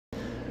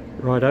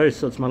Righto,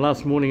 so it's my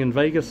last morning in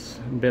Vegas.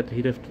 I'm about to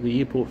head off to the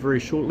airport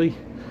very shortly.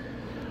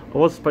 I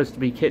was supposed to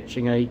be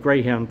catching a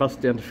Greyhound bus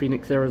down to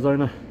Phoenix,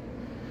 Arizona,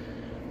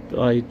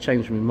 but I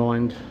changed my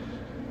mind.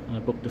 I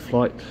booked a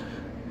flight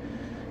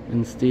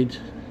instead.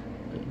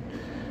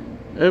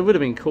 It would have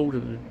been cool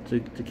to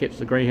catch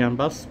the Greyhound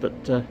bus,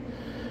 but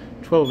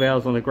 12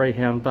 hours on a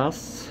Greyhound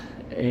bus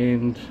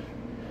and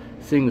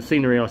seeing the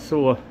scenery I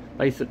saw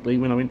basically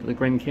when I went to the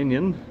Grand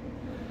Canyon,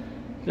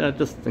 I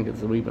just think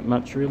it's a wee bit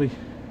much really.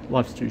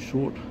 Life's too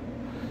short.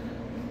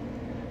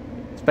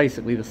 It's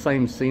basically the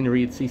same scenery.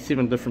 You'd see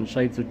 7 different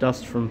shades of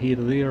dust from here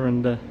to there,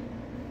 and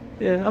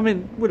yeah, I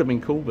mean, it would have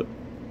been cool, but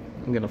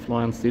I'm going to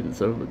fly instead. It's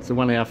a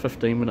 1 hour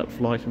 15-minute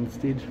flight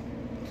instead,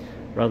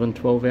 rather than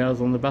 12 hours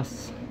on the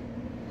bus.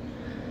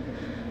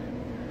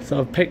 So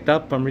I've packed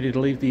up, I'm ready to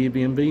leave the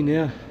Airbnb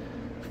now.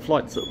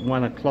 Flight's at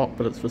 1 o'clock,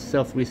 but it's for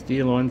Southwest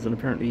Airlines, and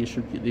apparently you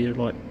should get there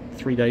like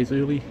 3 days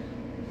early.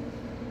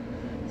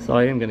 So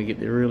I am going to get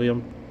there early.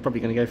 I'm probably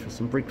going to go for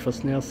some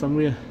breakfast now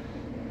somewhere,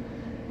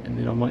 and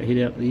then I might head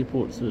out to the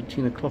airport sort of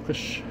 10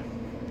 o'clock-ish.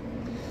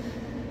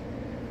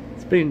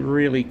 It's been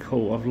really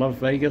cool. I've loved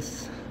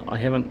Vegas. I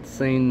haven't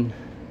seen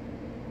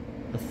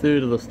a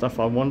third of the stuff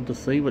I wanted to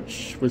see,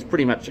 which was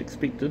pretty much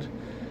expected.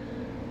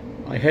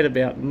 I had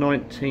about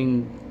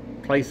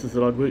 19 places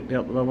that I'd worked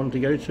out that I wanted to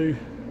go to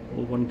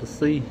or wanted to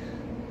see,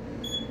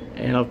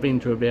 and I've been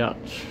to about,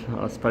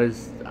 I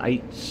suppose,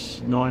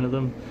 8, 9 of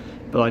them,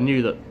 but I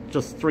knew that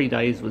just 3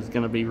 days was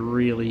going to be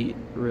really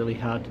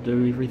hard to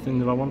do everything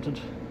that I wanted,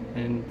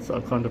 and so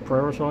I kind of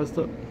prioritised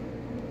it.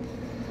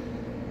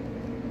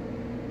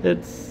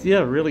 It's, yeah,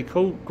 really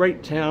cool,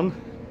 great town.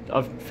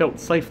 I've felt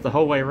safe the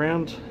whole way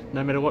around,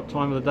 no matter what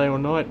time of the day or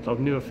night.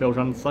 I've never felt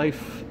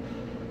unsafe.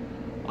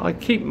 I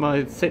keep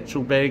my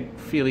satchel bag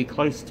fairly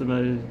close to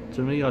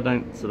me. I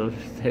don't sort of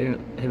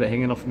have it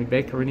hanging off my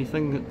back or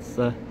anything. It's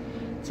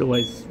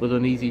always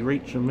within easy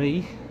reach of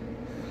me.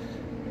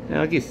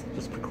 Now, I guess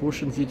just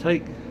precautions you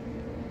take.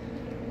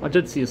 I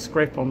did see a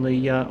scrap on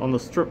the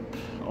strip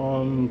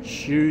on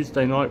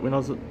Tuesday night when I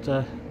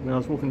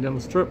was walking down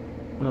the strip,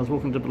 when I was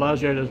walking to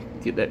Bellagio to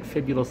get that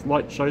fabulous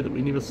light show that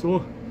we never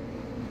saw.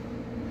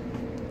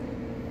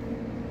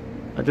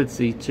 I did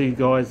see 2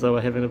 guys, they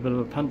were having a bit of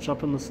a punch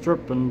up in the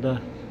strip, and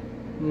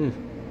yeah,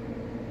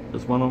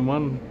 just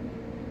one-on-one.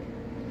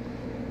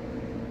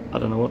 I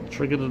don't know what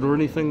triggered it or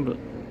anything, but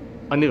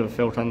I never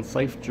felt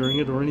unsafe during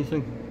it or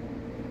anything.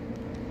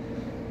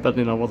 But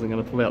then I wasn't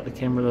going to pull out the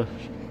camera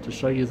to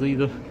show you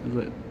either, because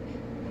that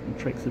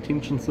attracts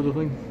attention sort of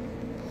thing.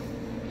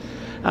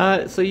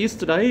 So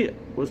yesterday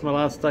was my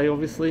last day,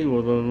 obviously,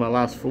 or my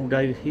last full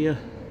day here.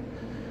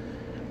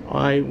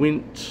 I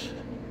went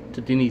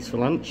to Denny's for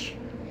lunch,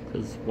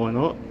 because why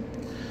not?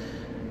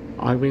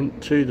 I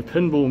went to the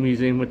Pinball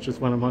Museum, which is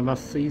one of my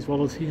must-sees while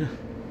I was here,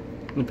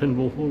 the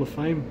Pinball Hall of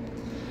Fame.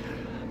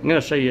 I'm going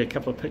to show you a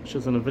couple of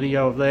pictures and a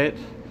video of that.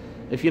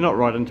 If you're not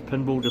right into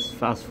pinball, just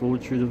fast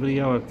forward through the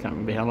video. I can't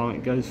remember how long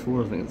it goes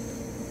for. I think it's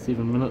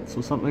 7 minutes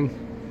or something.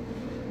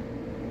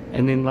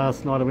 And then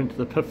last night I went to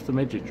the Piff, the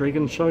Magic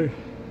Dragon show.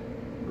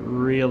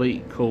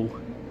 Really cool.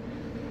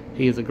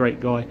 He is a great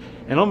guy.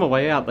 And on my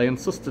way out, they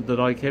insisted that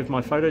I have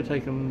my photo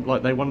taken,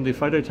 like they wanted their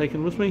photo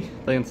taken with me.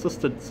 They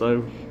insisted,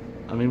 so,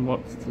 I mean,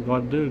 what's the guy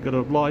to do? You've got to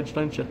oblige,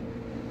 don't you?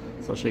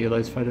 So I'll show you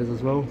those photos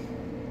as well.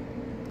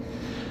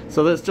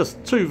 So there's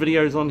just 2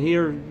 videos on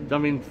here. I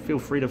mean, feel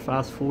free to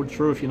fast forward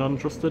through if you're not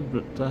interested,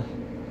 but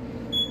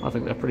I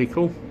think they're pretty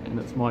cool, and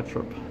it's my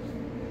trip.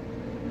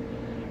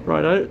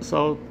 Righto, so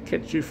I'll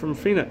catch you from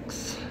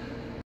Phoenix.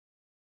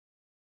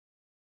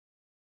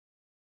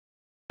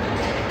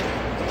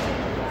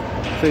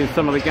 See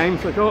some of the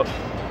games I got.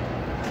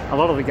 A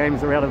lot of the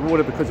games are out of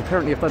order because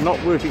apparently if they're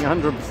not working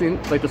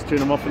 100%, they just turn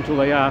them off until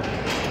they are.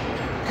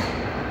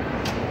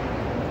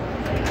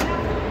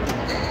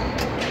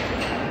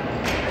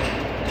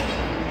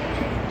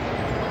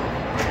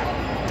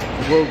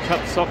 World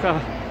Cup Soccer.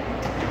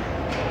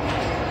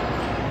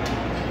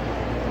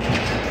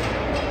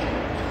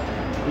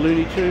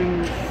 Looney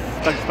Tunes,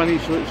 Bugs Bunny, I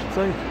should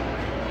say.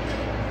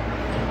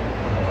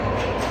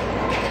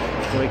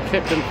 So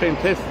Captain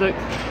Fantastic.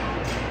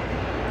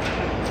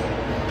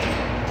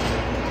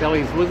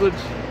 Valley's Wizard,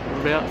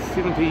 about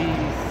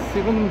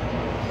 77.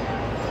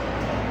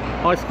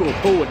 High Score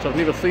Pool, which I've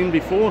never seen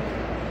before.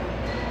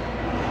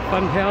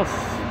 Funhouse.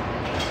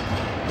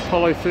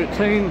 Apollo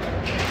 13.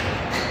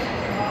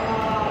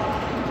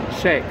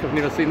 Shack, I've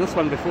never seen this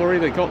one before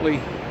either.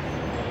 Gottlieb.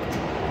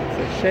 It's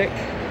a shack.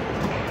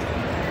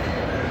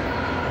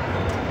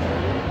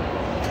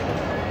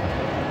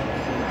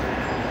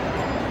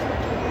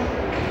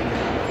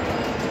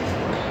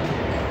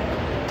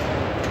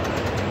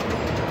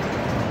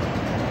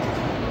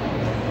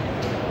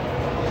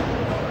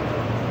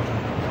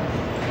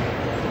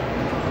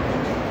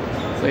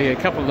 So yeah, a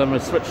couple of them are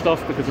switched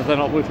off because if they're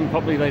not working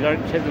properly, they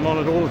don't have them on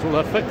at all until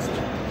they're fixed.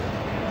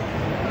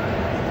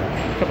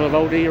 A couple of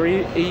old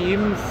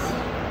EMs,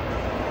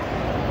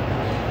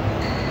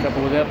 a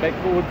couple without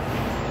backboards.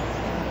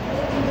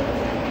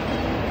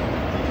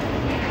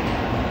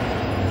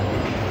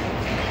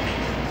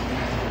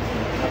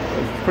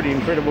 pretty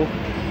incredible.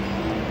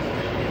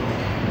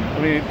 I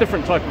mean, a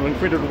different type of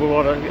incredible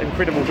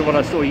to what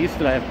I saw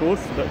yesterday, of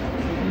course, but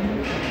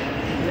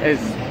as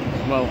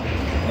well,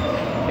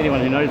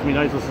 anyone who knows me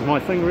knows this is my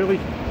thing, really.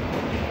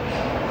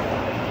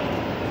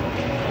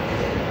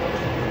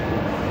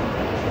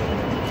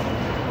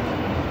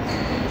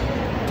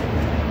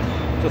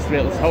 Just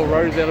about this whole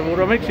row's out of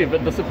order. I'm actually a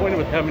bit disappointed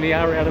with how many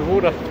are out of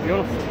order, to be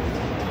honest.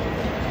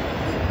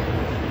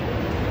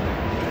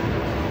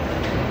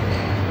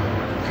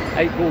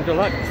 8-ball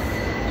deluxe.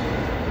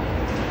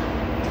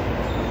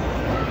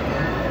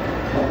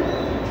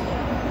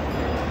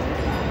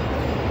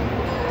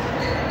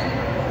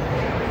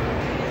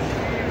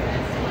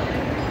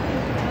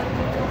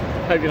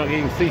 Hope you're not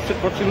getting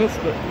seasick watching this,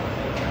 but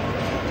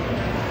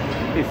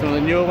here's some of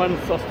the newer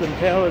ones. Austin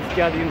Powers,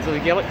 Guardians of the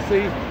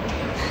Galaxy.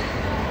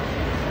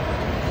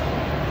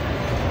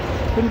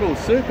 Pinball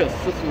Circus,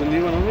 this is a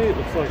new one on there. It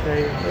looks like a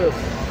this.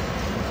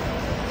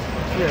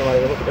 Yeah, I'll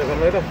have a look at that one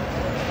later.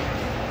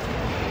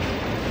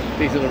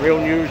 These are the real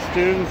new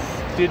tunes.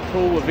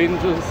 Deadpool,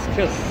 Avengers,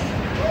 Kiss,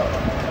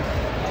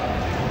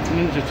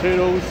 Ninja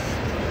Turtles,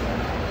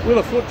 Wheel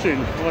of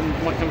Fortune. One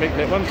might come back to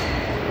that one.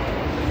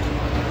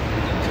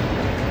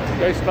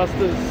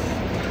 Ghostbusters,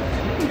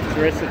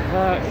 Jurassic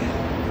Park,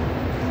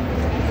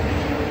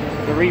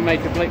 the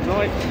remake of Black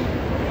Knight,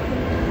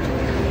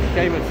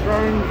 Game of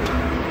Thrones,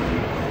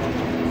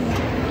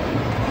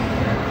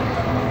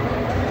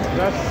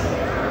 Rush.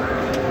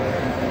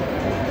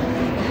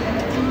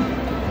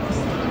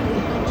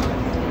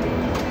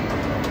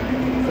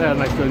 So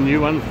next to the new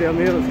ones down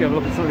there, let's go have a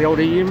look at some of the old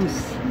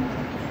EMs.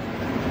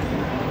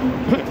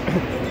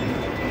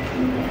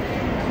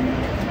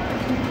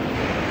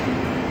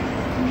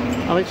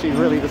 I'm actually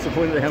really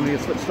disappointed at how many are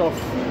switched off,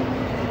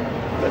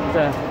 but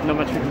not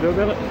much we can do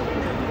about it.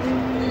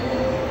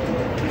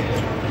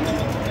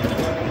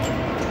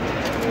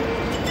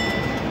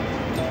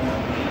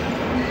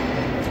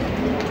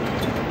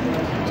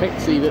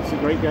 Taxi, that's a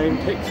great game.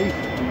 Taxi,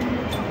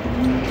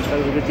 that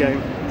was a good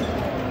game.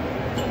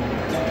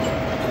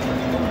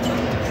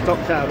 Stock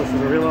car, this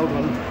is a real old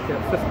one,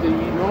 about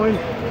 59.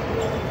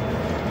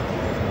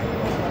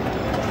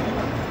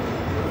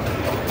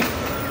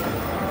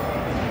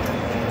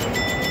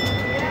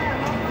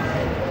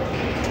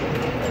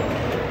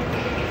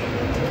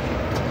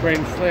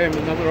 Grand Slam,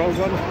 another old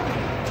one.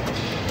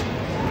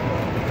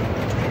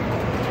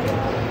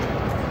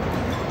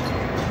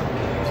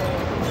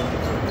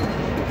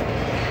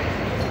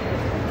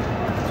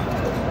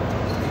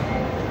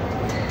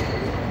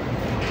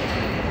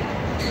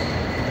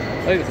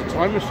 I think it's a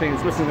time machine.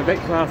 It's missing the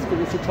back glass, but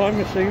it's a time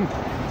machine.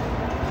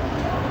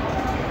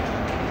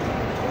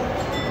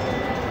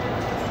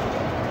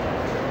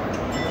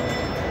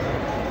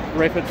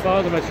 Rapid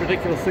Fire, the most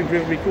ridiculous thing to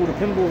ever be called a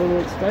pinball in all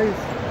its days.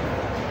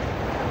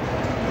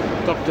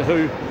 Doctor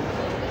Who,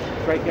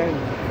 great game.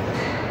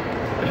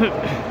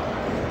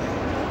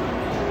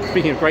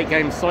 Speaking of great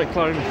games,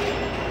 Cyclone.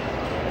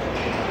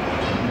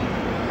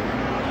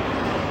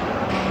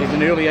 There's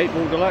an early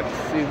 8-ball deluxe,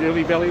 there's the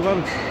early belly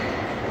one.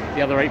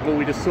 The other 8-ball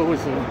we just saw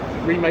was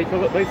a remake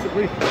of it,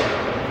 basically,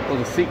 or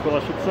the sequel, I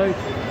should say.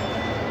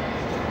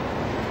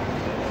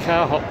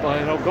 Car Hop by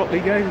an old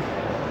Gottlieb game.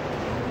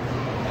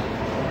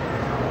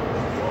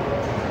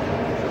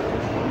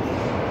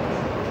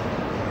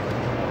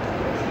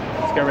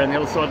 Let's go around the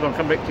other side and I'll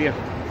come back to you.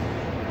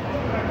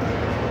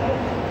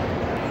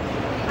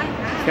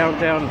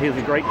 Countdown, here's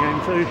a great game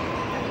too.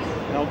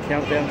 An old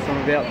Countdown from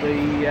about the,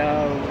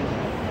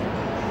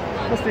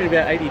 must be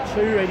about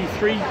 82,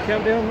 83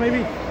 Countdown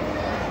maybe.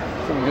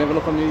 Someone can have a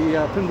look on the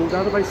pinball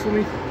database for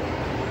me.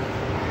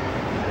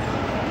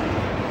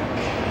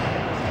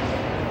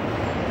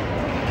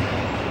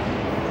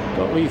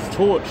 Gottlieb's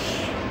Torch.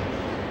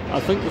 I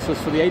think this was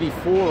for the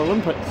 84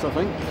 Olympics, I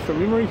think, from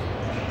memory.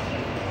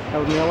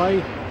 Held in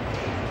LA.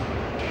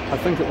 I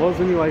think it was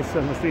anyway, so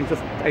it must have been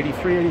just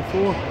 83,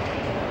 84.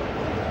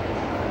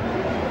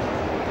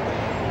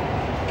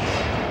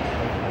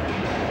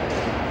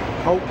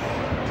 Hulk.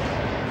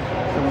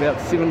 From about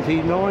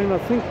 79, I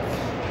think.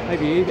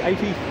 Maybe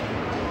 80.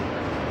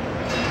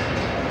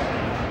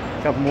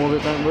 A couple more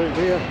that don't work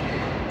there.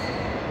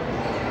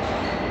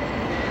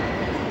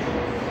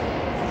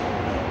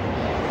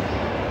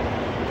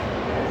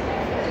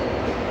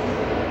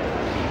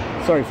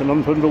 Sorry for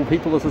non-pinball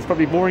people, this is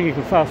probably boring, you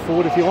can fast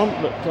forward if you want,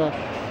 but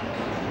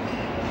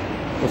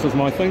this is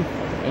my thing,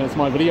 and it's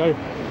my video.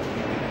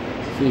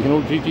 So you can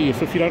all GG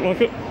if you don't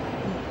like it.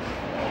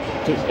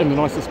 In the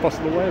nicest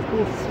possible way, of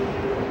course.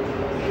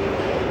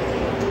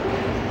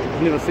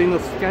 I've never seen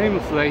this game,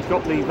 it's the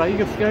Gottlieb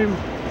Vegas game.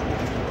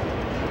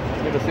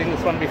 Never seen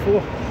this one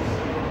before.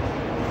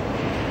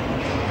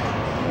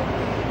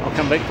 I'll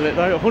come back to that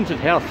though. Haunted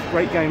House,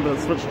 great game, but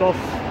it's switched off.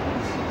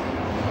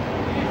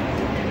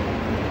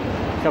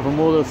 A couple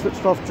more that are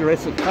switched off.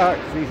 Jurassic Park,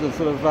 these are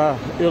sort of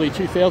early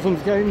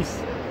 2000s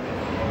games.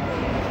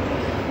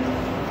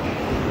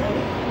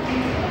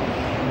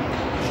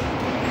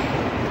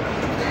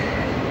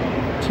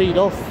 Teed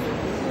off.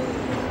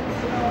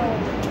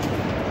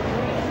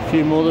 A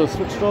few more that are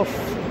switched off.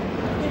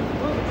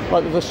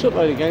 Like, there's a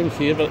shitload of games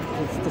here, but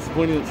it's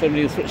disappointing that so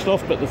many are switched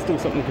off, but there's still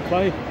something to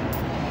play.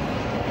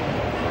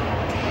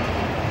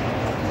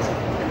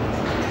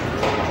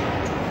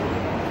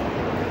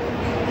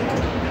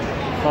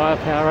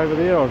 Firepower over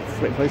there. I'll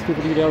just wait for those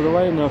people to get out of the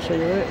way and I'll show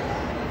you that.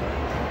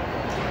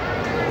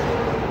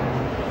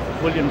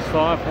 Williams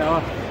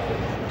Firepower.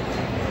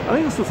 I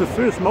think this was the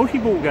first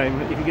multi-ball game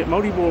that you could get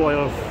multi-ball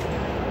out of.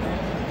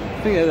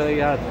 I think it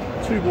had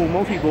a 2-ball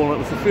multi-ball, and it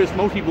was the first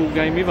multi-ball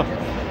game ever.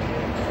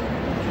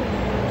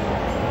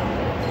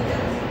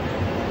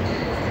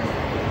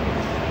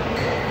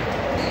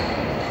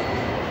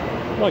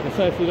 Like I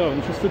say, if you're not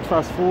interested,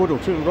 fast forward or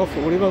turn it off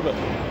or whatever, but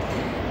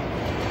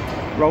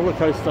roller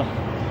coaster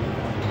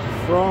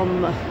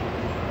from, I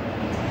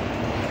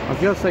was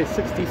going to say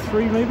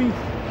 63 maybe,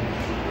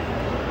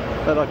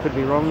 but I could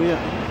be wrong there.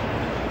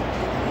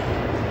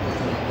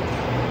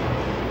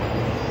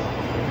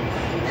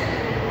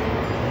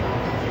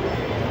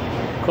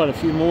 Quite a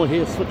few more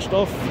here switched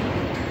off.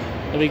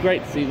 It'd be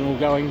great to see them all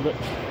going, but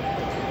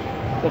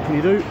what can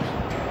you do?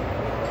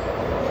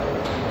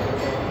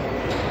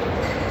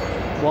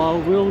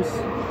 Wild Wheels.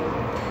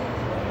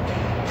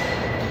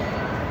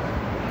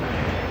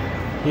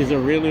 Here's a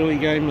real early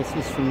game. This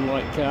was from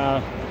like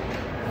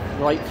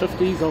late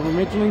 50s, I'm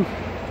imagining.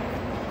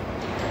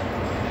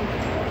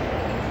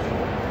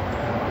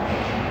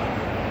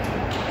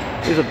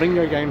 There's a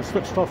bingo game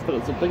switched off, but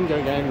it's a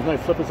bingo game. There's no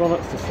flippers on it,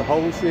 it's just the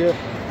holes here.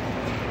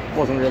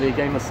 Wasn't really a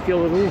game of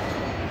skill at all.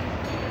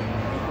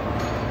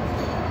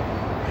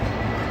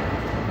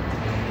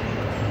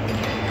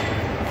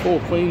 Four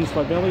Queens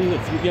by Belly,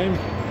 that's a good game.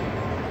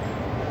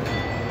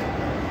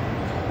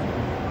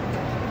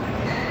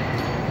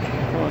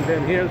 On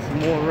down here, some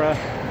more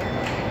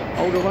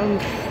older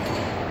ones.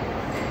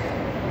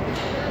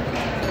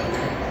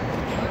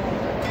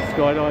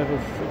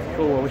 Skydivers, it's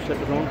cool, I wish that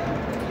was on.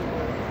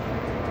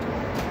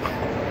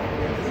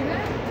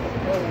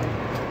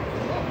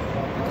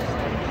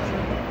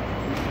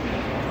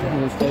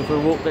 Let's go for a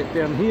walk back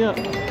down here.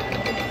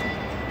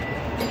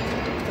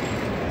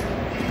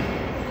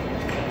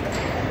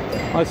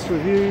 Ice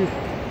Review.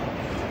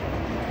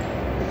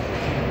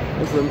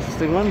 This is an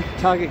interesting one.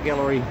 Target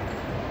Gallery.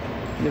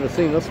 Never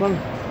seen this one.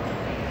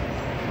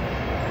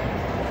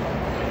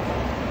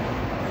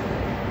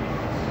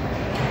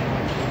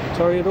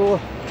 Toreador.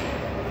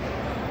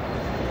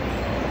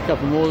 A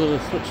couple more that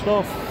are switched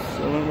off,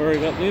 so I won't worry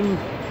about them.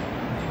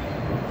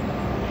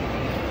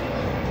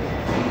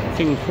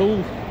 King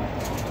Pool.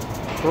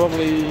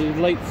 Probably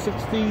late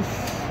 60s.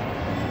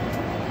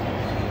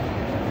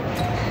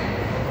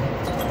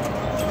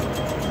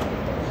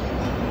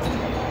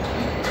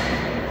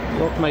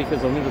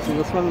 Rockmakers, I've never seen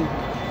this one.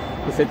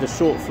 They said the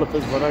short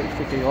flippers, but I don't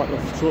particularly like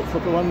the short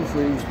flipper ones,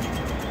 the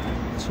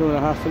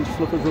 2.5 inch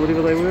flippers or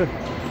whatever they were.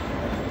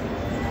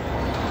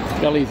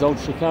 Belly's Old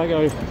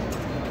Chicago.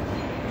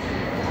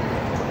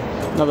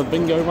 Another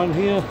bingo one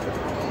here.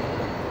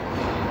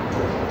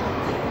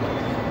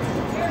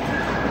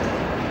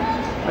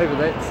 Over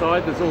that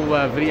side there's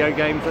all video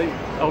games,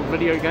 old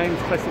video games,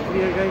 classic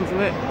video games and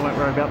that. I won't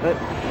worry about that.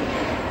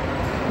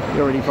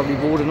 You're already probably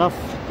bored enough.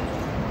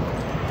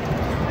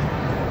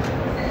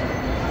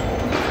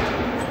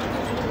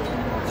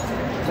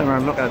 Don't worry,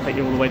 I'm not going to take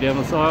you all the way down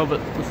this aisle, but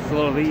this is a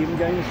lot of EM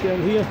games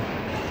down here.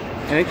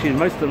 And actually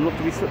most of them look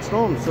to be switched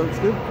on, so it's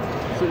good.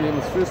 Certainly in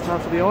this first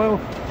half of the aisle.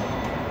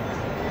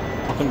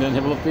 I'll come down and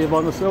have a look there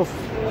by myself.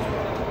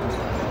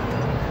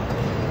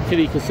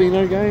 Kitty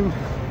Casino game.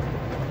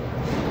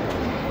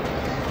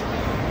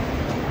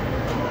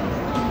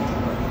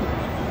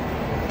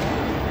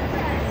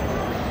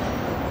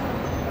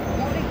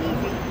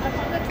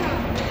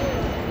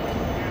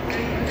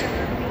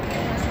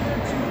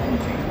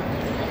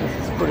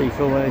 Pretty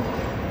cool, eh?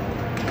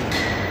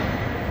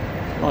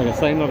 Like I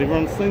say, not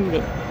everyone's thing,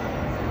 but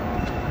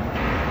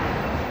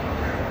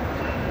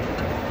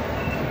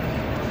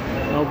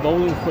an old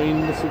bowling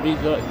queen. This would be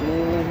like,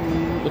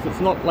 if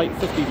it's not late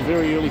 50s,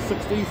 very early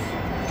 60s.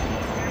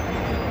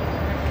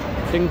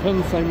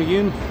 Kingpin, same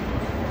again.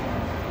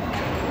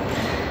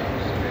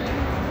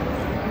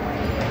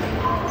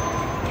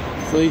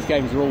 So these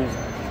games are all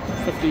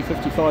 50,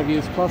 55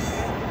 years plus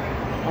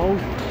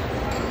old.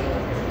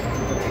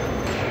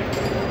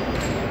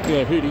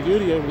 Yeah,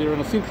 hurdy-gurdy over there in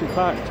a Central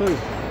Park too.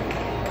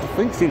 I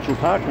think Central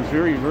Park was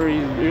very,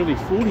 very early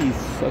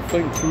 40s, I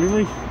think, from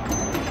memory.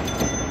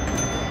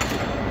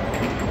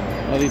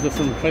 Oh, these are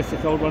some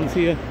classic old ones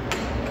here.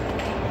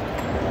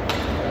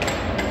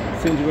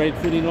 Centigrade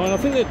 39, I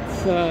think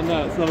that's,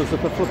 no, it's not a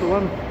zipper flipper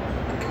one.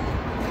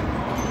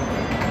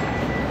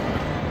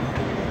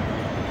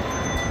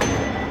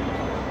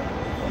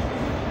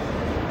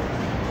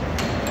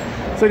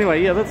 So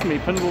anyway, yeah, that's me,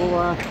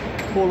 Pinball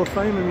Hall of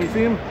Fame and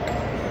Museum.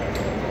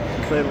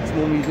 It's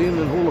more museum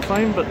than Hall of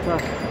Fame, but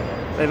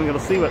they haven't got a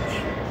sea witch.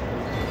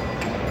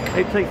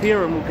 Hey, take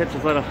care and we'll catch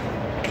us later.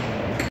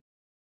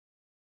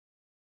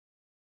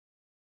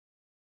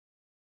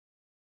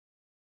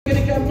 You're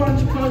going to get a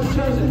bunch of cards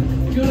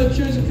chosen. If you want to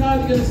choose a card,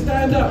 you're going to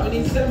stand up. We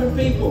need 7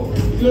 people.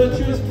 If you want to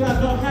choose a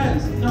card, not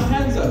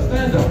hands up,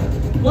 stand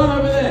up. One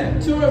over there,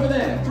 two over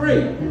there,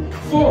 3,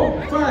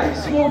 4, 5.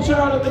 Small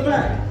child at the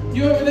back.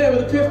 You over there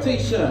with a Piff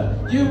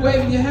t-shirt. You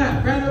waving your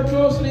hat. Round of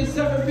applause for these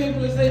 7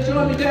 people as they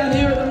join me down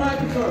here at the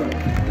microphone.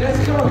 Let's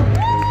go.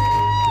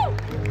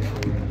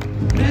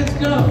 Let's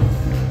go.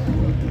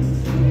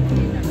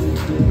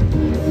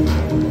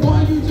 What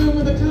are you doing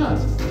with the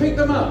cards? Pick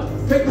them up.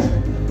 Pick them.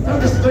 Don't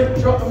just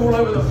drop them all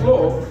over the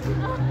floor.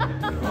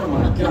 Oh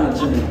my God,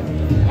 Jimmy.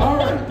 All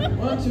right.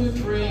 1, 2,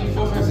 3,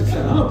 4, 5, 6,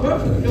 7. Oh,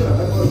 perfect. Good. I've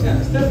got a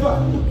 10. Step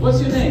up.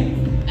 What's your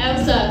name?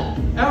 Elsa.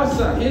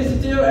 Elsa, here's the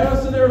deal,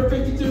 Elsa, there are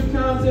 52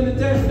 cards in the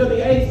deck. We've got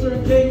the 8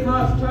 through king,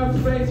 hearts, clubs,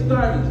 spades, and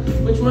diamonds.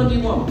 Which one do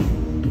you want?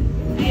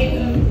 8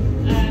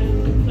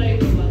 of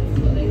flavor ones,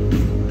 what they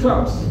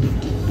Clubs.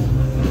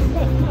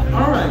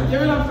 Alright,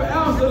 give it up for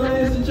Elsa,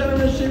 ladies and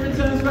gentlemen. She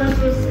returns back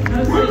to us.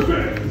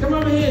 Come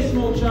over here,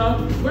 small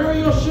child. Where are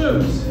your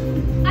shoes?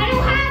 I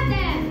don't have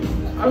them!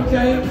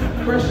 Okay,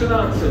 question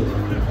answered.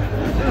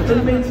 I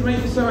didn't mean to make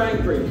you so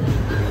angry.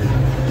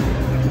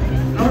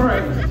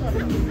 Alright.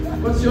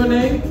 What's your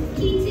name?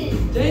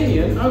 Keaton.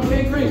 Damien?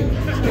 Okay, great.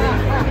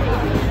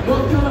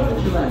 What card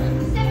would you like?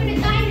 7 of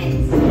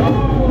diamonds. Oh!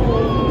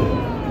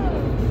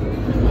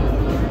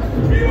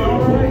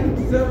 Alright,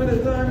 7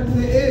 of diamonds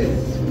it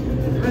is.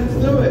 Let's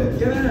do it.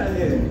 Get out of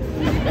here.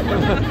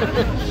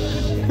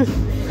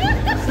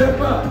 Step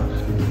up.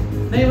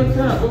 Name a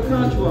card. What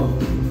card do you want?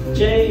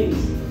 James.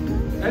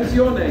 That's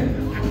your name.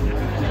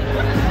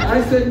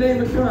 I said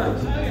name a card.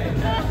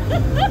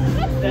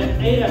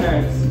 That 8 of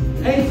hearts.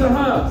 8 of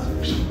hearts.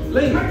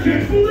 Lee. I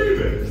can't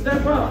believe it!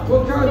 Step up.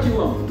 What card do you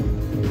want?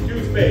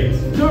 2 spades.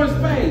 2 of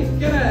spades.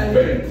 Get out of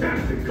here.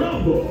 Fantastic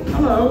combo!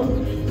 Hello.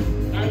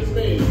 9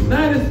 spades.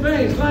 9 of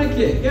spades. Like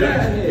it. Get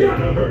out of here.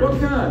 Gotta hurt. What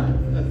card?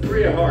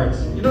 3 of hearts.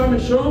 You not even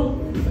sure?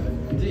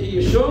 Are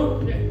you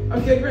sure? Yeah.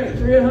 Okay, great.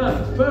 3 of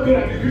hearts.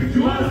 Perfect.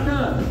 Good. Last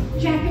card.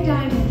 Jack of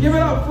diamonds. Give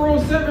it up for all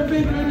 7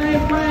 people who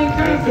named playing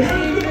cards this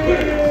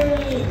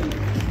evening.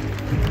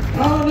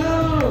 Oh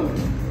no!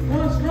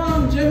 What's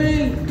wrong,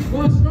 Jimmy?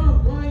 What's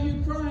wrong? Why are you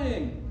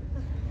crying?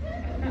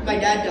 My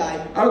dad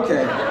died.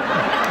 Okay.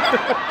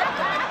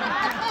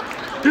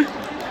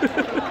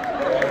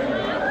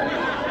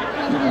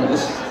 Oh,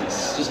 this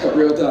just got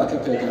real dark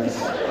up here, guys.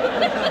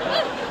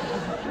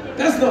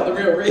 That's not the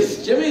real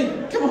reason, Jimmy.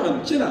 Come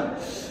on, chin up.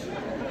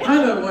 I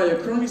know why you're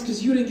crying. It's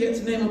because you didn't get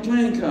to name a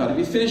playing card. Have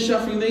you finished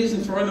shuffling these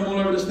and throwing them all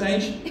over the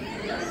stage? You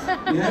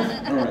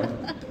have? All right.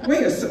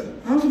 Wait a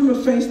second. Half of them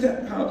are faced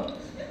out.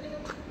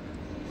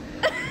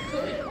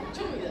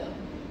 Told me that.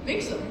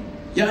 Mix them.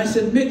 Yeah, I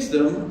said mix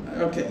them.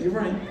 Okay, you're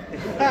right.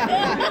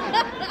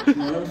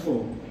 My own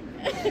fault.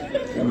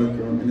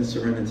 I'm in a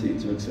serenity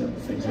to accept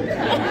things like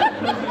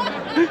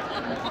that.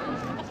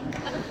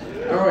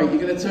 Alright,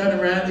 you're going to turn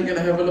around, you're going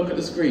to have a look at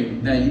the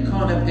screen. Now, you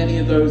can't have any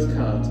of those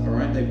cards,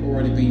 alright? They've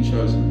already been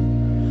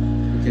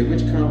chosen. Okay,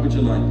 which card would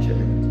you like,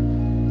 Jimmy?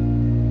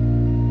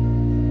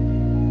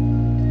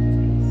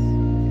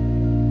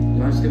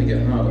 Life's going to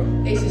get harder.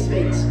 Ace of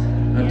spades.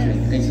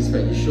 Okay, Ace of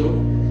Spades, you sure?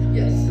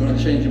 Yes. You want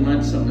to change your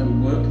mind to something that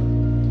would work?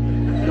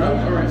 No?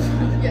 Alright,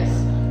 fine. Yes.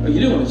 Oh, you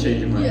do want to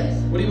change your mind? Yes.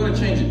 What do you want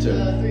to change it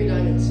to? 3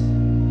 diamonds.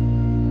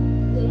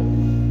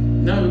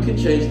 No, we could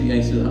change the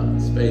Ace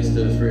of Spades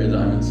to the 3 of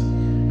diamonds.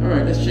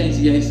 Alright, let's change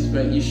the Ace of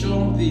Spades. You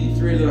sure the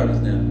 3 of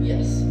diamonds now?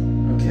 Yes.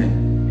 Okay.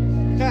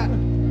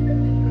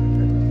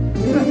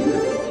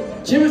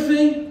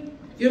 Timothy,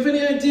 you have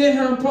any idea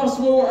how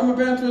impossible what I'm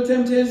about to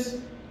attempt is?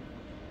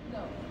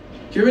 No.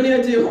 Do you have any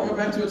idea what I'm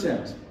about to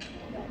attempt?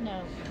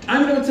 No.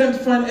 I'm going to attempt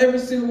to find every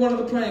single one of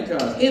the playing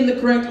cards in the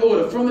correct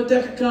order from the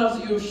deck of cards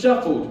that you have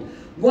shuffled,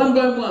 one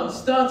by one,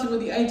 starting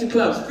with the 8 of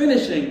clubs,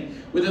 finishing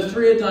with the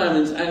 3 of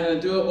diamonds, and I'm going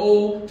to do it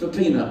all for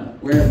Peanut,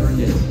 wherever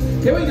he is.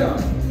 Here we go.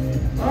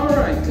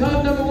 Alright,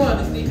 card number 1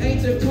 is the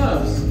 8 of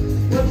clubs.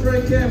 Watch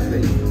very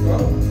carefully. Whoa.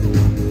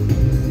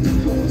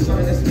 Oh,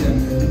 sorry, this again.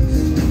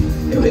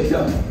 Here we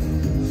go.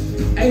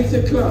 8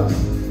 of clubs.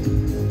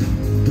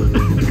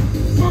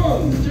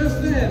 Boom! Just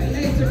there, the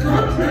 8 of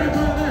clubs. How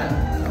about that?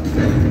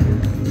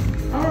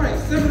 Alright,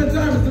 7 of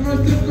diamonds, the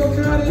most difficult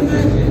card in the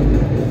magic.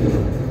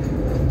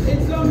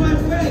 It's on my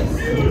face.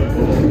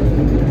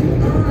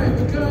 Alright,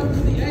 we're going to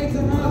the 8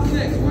 of hearts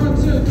next. 1,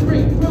 2,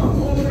 3, boom!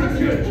 All the way to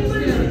just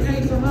there, the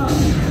 8 of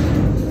hearts.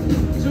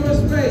 2 of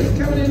spades,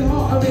 coming in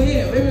hot over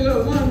here. Here we go,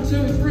 1,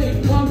 2, 3.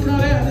 One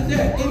card out of the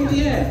deck, in the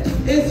air.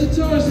 It's the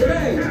 2 of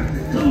spades.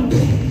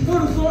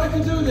 Who'd have thought I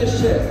could do this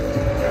shit?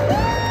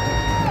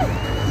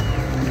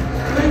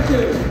 Thank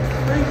you,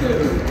 thank you,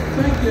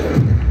 thank you,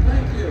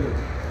 thank you,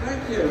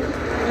 thank you,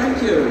 thank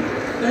you,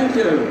 thank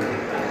you.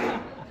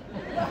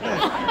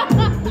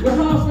 We're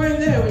halfway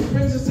there, which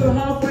brings us to the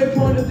halfway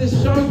point of this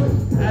show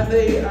and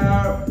the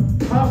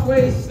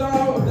halfway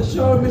star of the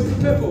show, Mr.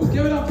 Piffles.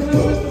 Give it up for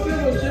little Mr.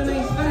 Piffles,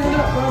 Jimmy. Stand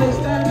up, buddy,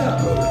 stand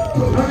up.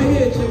 Over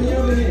here, Jimmy,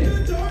 over here.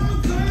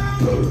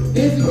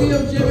 Here's the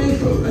deal, Jimmy.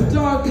 A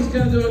dog is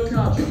going to do a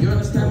card trick. You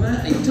understand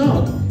that? A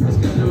dog is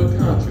going to do a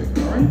card trick,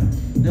 alright?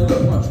 Now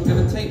look, watch. We're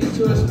going to take the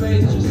 2 of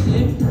spades just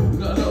here. We've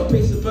got a little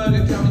piece of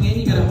burger coming in.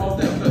 You're going to hold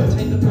that burger.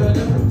 Take the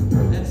burger.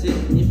 That's it.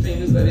 In your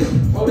fingers, let it.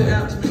 Hold it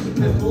out to Mr.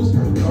 Piffles.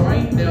 pebbles.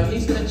 Alright, now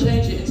he's going to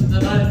change it into the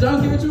 9.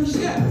 Don't give it to him just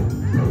yet.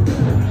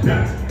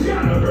 That's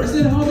gotta hurt. I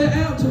said hold it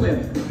out to him.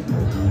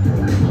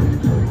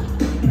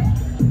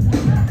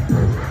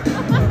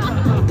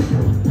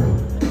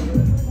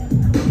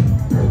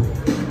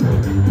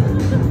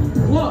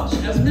 Watch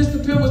as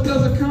Mr. Pebbles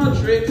does a card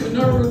trick for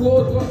no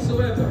reward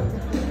whatsoever.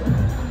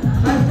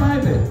 High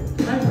five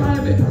it. High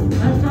five it.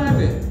 High five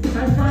it.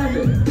 High five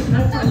it.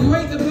 High five. You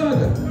ate the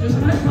burger. Just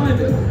high five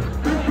it.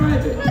 High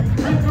five it.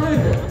 High five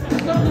it.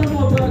 I've got no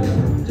more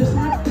burger. Just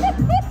high.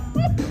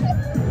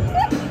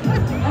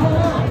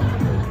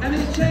 Oh, and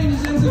it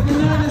changes into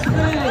banana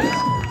space.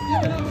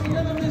 Give it up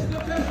together, Mr.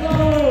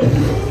 Pebbles.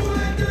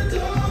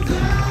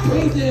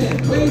 We did.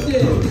 We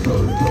did.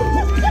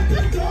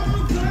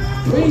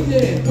 We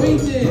did. We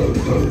did.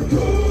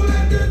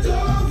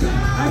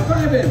 High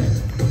five him.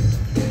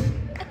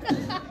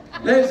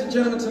 Ladies and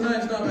gentlemen,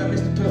 tonight's not about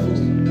Mr. Piffles.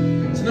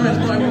 Tonight's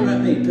not even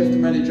about me, Piff the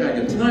Manic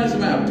Dragon. Tonight's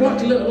about a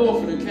plucky little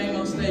orphan who came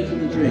on stage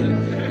with a dream.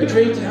 A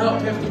dream to help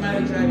Piff the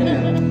Manic Dragon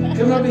out.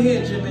 Come over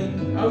here, Jimmy.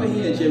 Over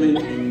here,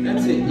 Jimmy.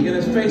 That's it. You're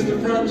going to face the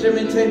front,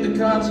 Jimmy. Take the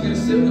cards. You're going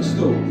to sit on the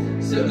stool.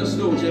 Sit on the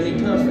stool, Jimmy.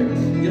 Perfect.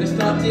 You're going to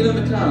start dealing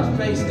the cards.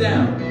 Face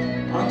down.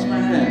 Onto my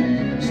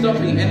hand.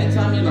 Stopping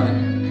anytime you like.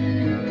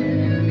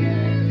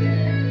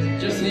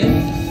 Just here.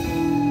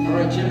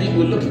 Alright, Jimmy.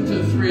 We're looking for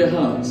the 3 of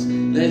hearts.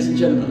 Ladies and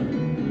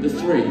gentlemen, the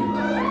 3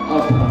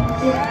 of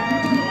hearts.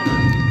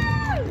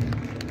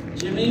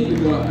 Jimmy,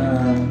 we've got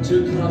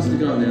 2 cards to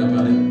go now,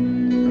 buddy.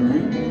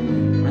 Alright?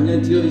 I'm going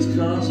to deal these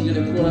cards. You're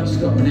going to call out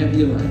stop whenever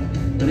you like.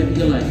 Whenever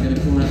you like, you're going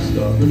to call out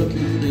stop. We're looking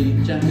for the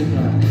Jack of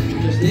Hearts.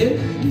 Just here?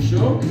 You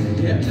sure?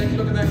 Yeah, take a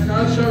look at that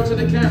card. Show it to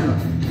the camera.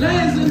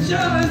 Ladies and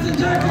gentlemen, it's the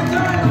Jack of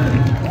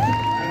Diamonds!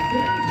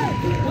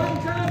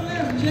 1 card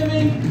left,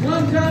 Jimmy.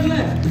 1 card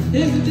left.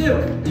 Here's the deal.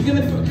 You're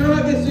going to go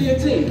like this with your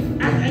teeth.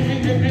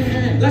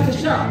 Like a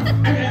shark.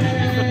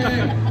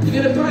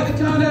 You're going to bite the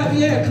card out of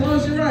the air.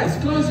 Close your eyes.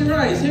 Close your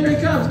eyes. Here he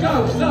comes.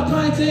 Go. Stop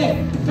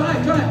biting.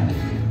 Bite, bite.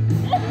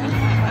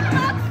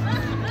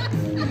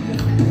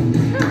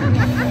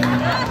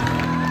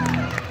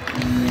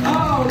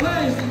 Oh,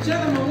 ladies and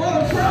gentlemen, what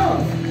a pro!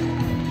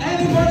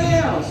 Anybody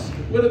else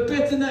would have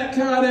bitten that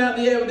card out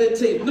of the air with their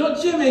teeth.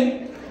 Not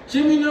Jimmy.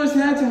 Jimmy knows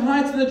how to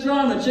heighten the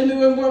drama. Jimmy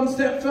went 1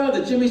 step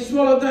further. Jimmy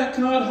swallowed that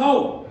card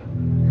whole.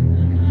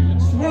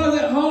 Swallowed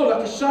it whole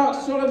like a shark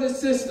swallowed his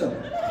sister.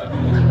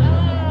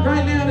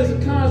 Right now there's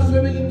a card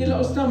swimming in your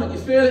little stomach. You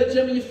feel it,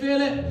 Jimmy? You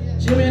feel it?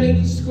 Jimmy, I need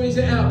you to squeeze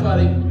it out,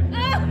 buddy.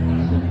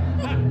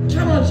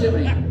 Come on,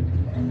 Jimmy.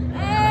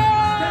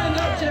 Stand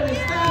up, Jimmy.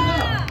 Stand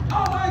up.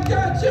 Oh my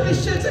God, Jimmy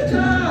shit a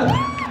card!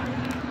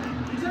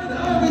 Turn it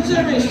over,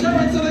 Jimmy, show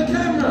it to the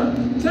camera!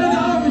 Turn it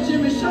over,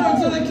 Jimmy, show it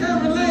to the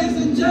camera, ladies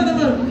and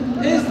gentlemen!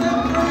 It's the 3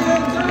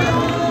 of Diamonds!